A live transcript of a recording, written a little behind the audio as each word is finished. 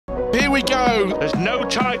we go. There's no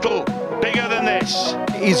title bigger than this.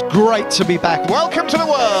 It is great to be back. Welcome to the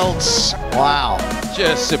Worlds. Wow.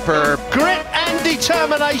 Just superb. Grit and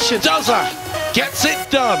determination. Does her. Gets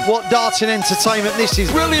it done. What darting entertainment this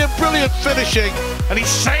is. Brilliant, brilliant finishing. And he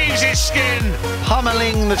saves his skin.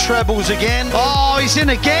 Pummeling the trebles again. Oh, he's in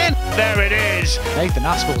again. There it is. Nathan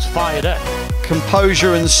Aspel's fired up.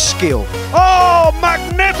 Composure and skill. Oh,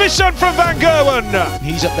 magnificent from Van Gerwen.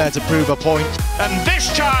 He's up there to prove a point. And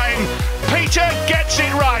this time, Peter gets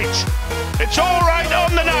it right. It's all right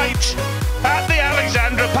on the night at the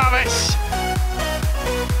Alexandra Palace.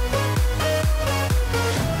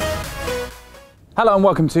 Hello and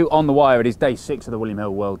welcome to On The Wire. It is day 6 of the William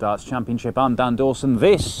Hill World Darts Championship. I'm Dan Dawson.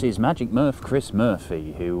 This is Magic Murph Chris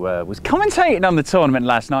Murphy, who was commentating on the tournament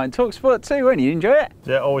last night in TalkSport 2, weren't you? Enjoy it?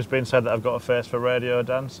 Yeah, always been said that I've got a face for radio,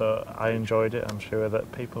 Dan, so I enjoyed it. I'm sure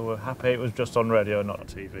that people were happy it was just on radio, not on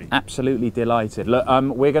TV. Absolutely delighted. Look,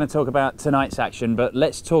 we're going to talk about tonight's action, but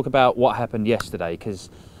let's talk about what happened yesterday, because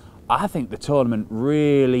I think the tournament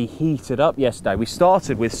really heated up yesterday. We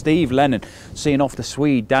started with Steve Lennon seeing off the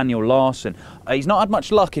Swede Daniel Larsson. He's not had much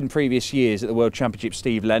luck in previous years at the World Championship,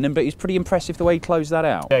 Steve Lennon, but he's pretty impressive the way he closed that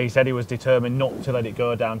out. Yeah, he said he was determined not to let it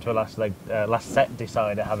go down to a last set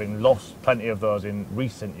decider, having lost plenty of those in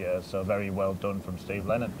recent years, so very well done from Steve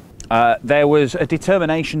Lennon. There was a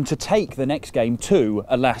determination to take the next game to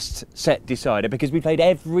a last set decider, because we played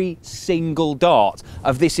every single dart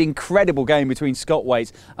of this incredible game between Scott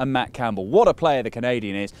Waits and Matt Campbell. What a player the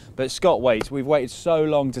Canadian is, but Scott Waits, we've waited so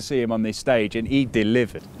long to see him on this stage, and he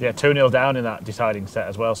delivered. Yeah, 2-0 down in that deciding set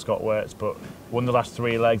as well, Scott Waits, but won the last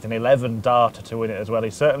 3 legs, and 11 darter to win it as well.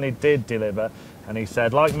 He certainly did deliver. And he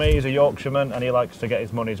said, like me, he's a Yorkshireman and he likes to get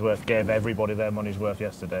his money's worth. Gave everybody their money's worth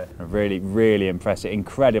yesterday. Really, really impressive.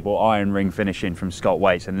 Incredible iron ring finishing from Scott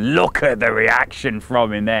Waits. And look at the reaction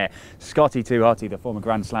from him there. Scotty Too Hotty, the former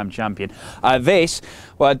Grand Slam champion. Di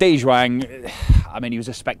Zhuang, I mean, he was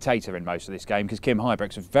a spectator in most of this game, because Kim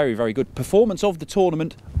Huybrechts was very, very good. Performance of the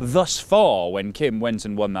tournament thus far when Kim went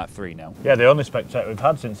and won that 3-0. Yeah, the only spectator we've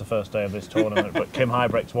had since the first day of this tournament. But Kim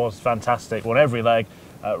Huybrechts was fantastic. Won every leg.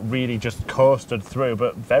 Really just coasted through,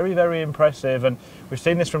 but very, very impressive. And we've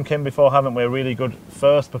seen this from Kim before, haven't we? A really good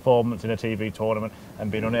first performance in a TV tournament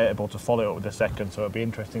and been unable to follow it up with the second, so it'll be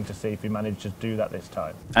interesting to see if he managed to do that this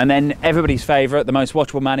time. And then everybody's favourite, the most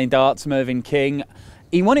watchable man in darts, Mervyn King.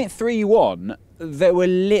 He won it 3-1. There were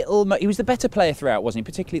he was the better player throughout, wasn't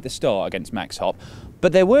he? Particularly at the start against Max Hopp.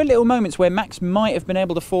 But there were little moments where Max might have been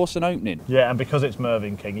able to force an opening. Yeah, and because it's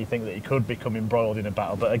Mervyn King, you think that he could become embroiled in a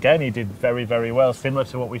battle. But again, he did very, very well, similar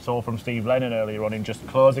to what we saw from Steve Lennon earlier on in just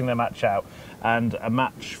closing the match out, and a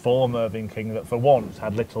match for Mervyn King that for once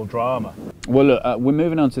had little drama. Well, look, we're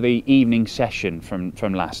moving on to the evening session from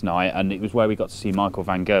last night, and it was where we got to see Michael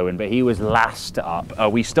Van Gerwen, but he was last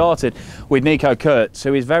up. We started with Nico Kurtz,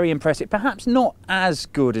 who is very impressive, perhaps not as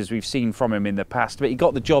good as we've seen from him in the past, but he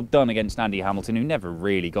got the job done against Andy Hamilton, who never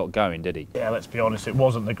really got going, did he? Yeah, let's be honest, it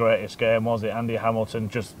wasn't the greatest game, was it? Andy Hamilton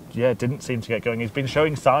just, didn't seem to get going. He's been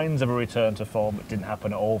showing signs of a return to form, but didn't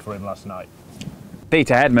happen at all for him last night.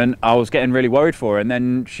 Peter Hedman, I was getting really worried for her, and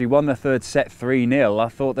then she won the third set 3-0. I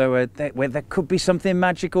thought there could be something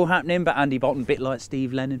magical happening, but Andy Bolton, bit like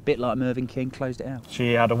Steve Lennon, bit like Mervyn King, closed it out.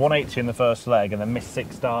 She had a 180 in the first leg and then missed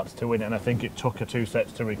 6 darts to win it, and I think it took her 2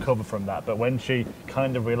 sets to recover from that. But when she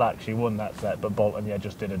kind of relaxed, she won that set, but Bolton,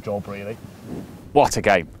 just did a job, really. What a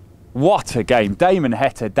game. What a game. Damon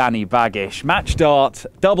Heta, Danny Baggish. Match dart,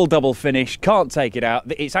 double finish, can't take it out.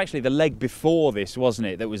 It's actually the leg before this, wasn't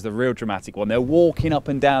it, that was the real dramatic one. They're walking up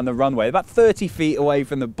and down the runway, about 30 feet away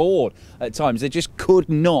from the board at times. They just could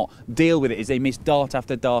not deal with it as they missed dart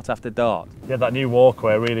after dart after dart. Yeah, that new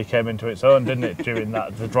walkway really came into its own, didn't it, during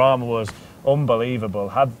that? The drama was unbelievable.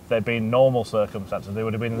 Had there been normal circumstances, they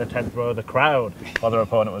would have been in the 10th row of the crowd while their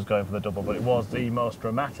opponent was going for the double, but it was the most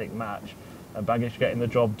dramatic match. And Baggish getting the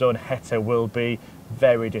job done. Heta will be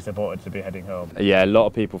very disappointed to be heading home. Yeah, a lot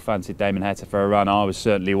of people fancied Damon Heta for a run. I was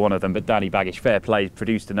certainly one of them, but Danny Baggish, fair play,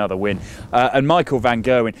 produced another win. And Michael Van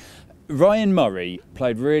Gerwen. Ryan Murray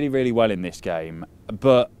played really, really well in this game,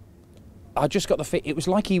 but I just got the feel it was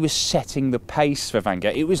like he was setting the pace for Van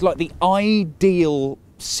Gerwen. It was like the ideal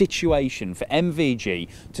situation for MVG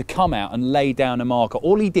to come out and lay down a marker.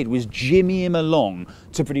 All he did was jimmy him along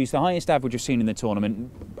to produce the highest average we've seen in the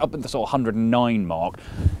tournament, up at the sort of 109 mark.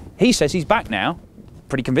 He says he's back now.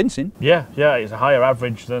 Pretty convincing. Yeah, it's a higher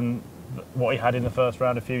average than what he had in the first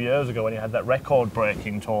round a few years ago when he had that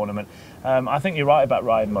record-breaking tournament. I think you're right about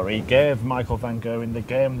Ryan Murray. He gave Michael Van Gerwen the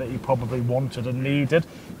game that he probably wanted and needed.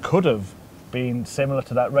 Could have been similar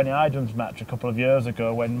to that Rennie Idrams match a couple of years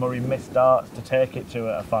ago when Murray missed darts to take it to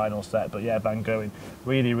a final set. But yeah, Van Gerwen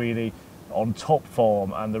really, really on top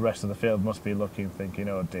form, and the rest of the field must be looking, thinking,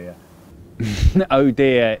 oh dear. Oh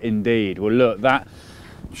dear, indeed. Well, look, that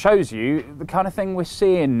shows you the kind of thing we're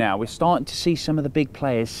seeing now. We're starting to see some of the big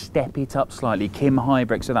players step it up slightly. Kim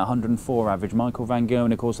Huybrechts at that 104 average, Michael Van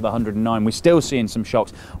Gerwen, of course, at the 109. We're still seeing some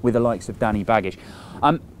shocks with the likes of Danny Baggish.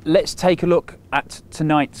 Let's take a look at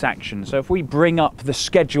tonight's action. So if we bring up the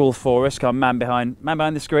schedule for us, come man behind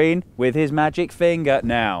the screen with his magic finger.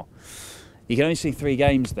 Now, you can only see 3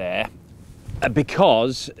 games there,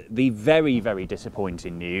 because the very, very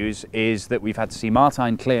disappointing news is that we've had to see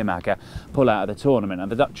Martijn Kleermaker pull out of the tournament.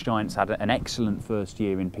 And the Dutch Giants had an excellent first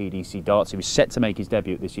year in PDC darts. He was set to make his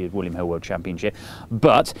debut at this year's William Hill World Championship,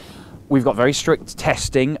 but we've got very strict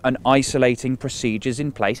testing and isolating procedures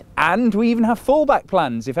in place, and we even have fallback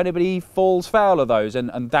plans if anybody falls foul of those,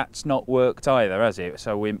 and that's not worked either, has it?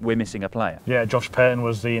 So we're missing a player. Yeah, Josh Payne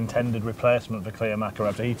was the intended replacement for Kleermaker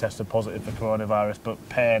after he tested positive for coronavirus, but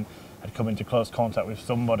Payne had come into close contact with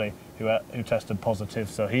somebody who tested positive,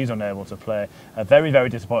 so he's unable to play. Very, very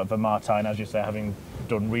disappointed for Martijn, as you say, having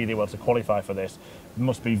done really well to qualify for this. It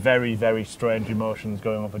must be very, very strange emotions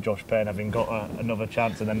going on for Josh Payne, having got another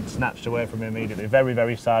chance and then snatched away from him immediately. Very,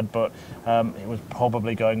 very sad, but it was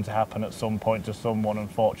probably going to happen at some point to someone.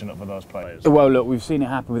 Unfortunate for those players. Well, look, we've seen it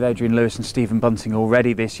happen with Adrian Lewis and Stephen Bunting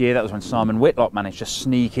already this year. That was when Simon Whitlock managed to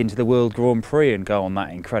sneak into the World Grand Prix and go on that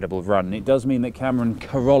incredible run. And it does mean that Cameron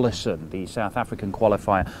Carolison, the South African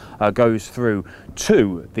qualifier, goes through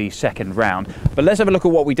to the second round. But let's have a look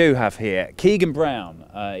at what we do have here. Keegan Brown,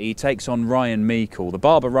 he takes on Ryan Meikle, the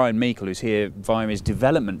barber Ryan Meikle, who's here via his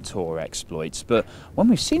development tour exploits. But when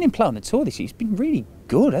we've seen him play on the tour this year, he's been really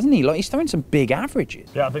good, hasn't he? Like, he's throwing some big averages.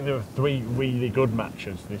 Yeah, I think there were 3 really good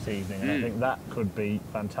matches this evening, and I think that could be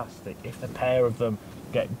fantastic if the pair of them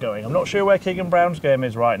get going. I'm not sure where Keegan Brown's game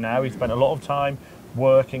is right now. He's spent a lot of time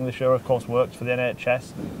working this year, of course, worked for the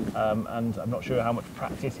NHS, and I'm not sure how much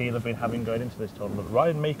practice he'll have been having going into this tournament.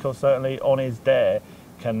 Ryan Meikle certainly on his day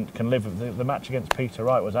can live with the match against Peter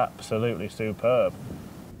Wright was absolutely superb.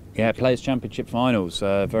 Yeah, Players' Championship finals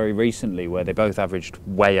very recently, where they both averaged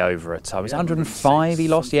way over a ton. It was 105 he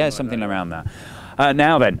lost, yeah, something around that.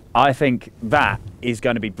 Now then, I think that is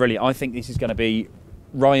going to be brilliant. I think this is going to be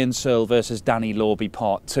Ryan Searle versus Danny Lorby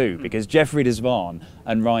Part 2, because Jeffrey Desvan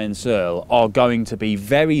and Ryan Searle are going to be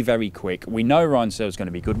very, very quick. We know Ryan Searle's going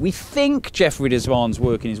to be good. We think Jeffrey Desvan's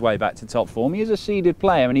working his way back to top form. He is a seeded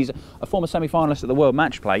player and he's a former semi-finalist at the World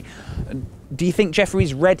Match Play. Do you think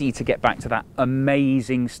Jeffrey's ready to get back to that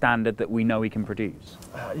amazing standard that we know he can produce?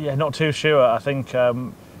 Yeah, not too sure. I think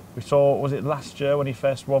we saw, was it last year when he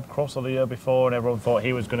faced Rob Cross, or the year before, and everyone thought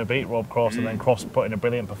he was going to beat Rob Cross, and then Cross put in a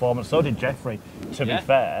brilliant performance. So did Jeffrey, to be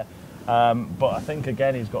fair. But I think,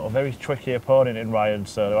 again, he's got a very tricky opponent in Ryan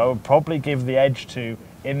Searle. I would probably give the edge to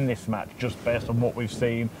in this match, just based on what we've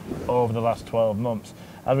seen over the last 12 months.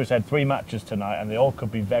 As we said, 3 matches tonight, and they all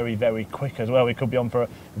could be very, very quick as well. We could be on for a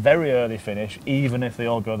very early finish, even if they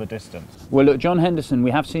all go the distance. Well, look, John Henderson,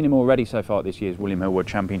 we have seen him already so far at this year's William Hill World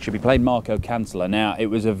Championship. He played Marco Cancelar. Now, it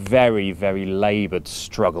was a very, very laboured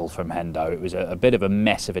struggle from Hendo. It was a bit of a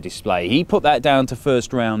mess of a display. He put that down to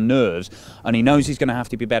first round nerves, and he knows he's going to have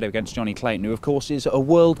to be better against Johnny Clayton, who, of course, is a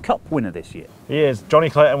World Cup winner this year. He is.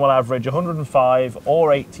 Johnny Clayton will average 105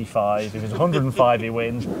 or 85. If it's 105, he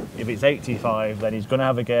wins. If it's 85, then he's going to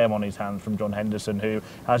have a game on his hands from John Henderson, who,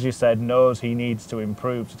 as you said, knows he needs to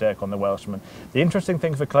improve to take on the Welshman. The interesting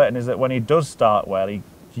thing for Clayton is that when he does start well, he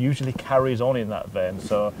usually carries on in that vein,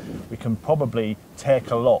 so we can probably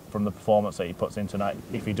take a lot from the performance that he puts in tonight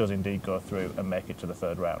if he does indeed go through and make it to the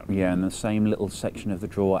third round. Yeah, and the same little section of the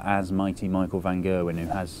draw as mighty Michael Van Gerwen, who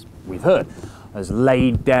has, we've heard, has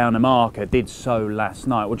laid down a marker, did so last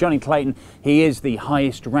night. Well, Johnny Clayton, he is the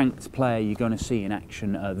highest ranked player you're going to see in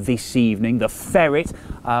action this evening, the Ferret.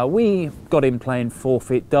 We got him playing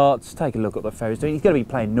forfeit darts. Take a look at what the Ferret's doing. He's going to be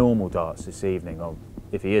playing normal darts this evening. Well,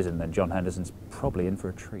 if he isn't, then John Henderson's probably in for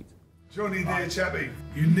a treat. Johnny, dear chappie,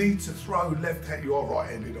 you need to throw left-handed. You are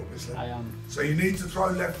right-handed, obviously. I am. So you need to throw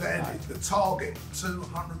left-handed. The target,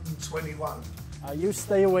 221. You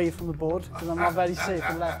stay away from the board, because I'm not very safe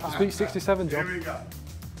in left hand. Speak 67, John. Here we go.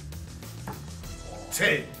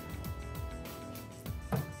 10.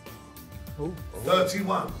 Oh.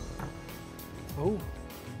 31. Oh.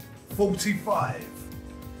 45.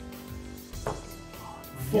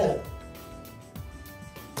 4.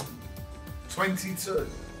 22.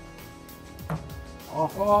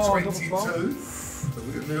 Oh, 22. A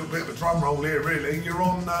little bit of a drum roll here, really. You're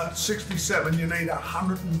on 67. You need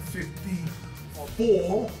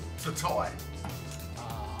 154 to tie.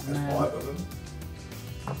 man. 5 of them.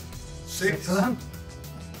 6.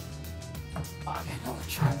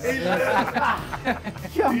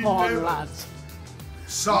 Come on, 11. lads.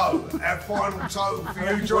 So, our final total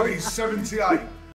for you, Johnny, is 78.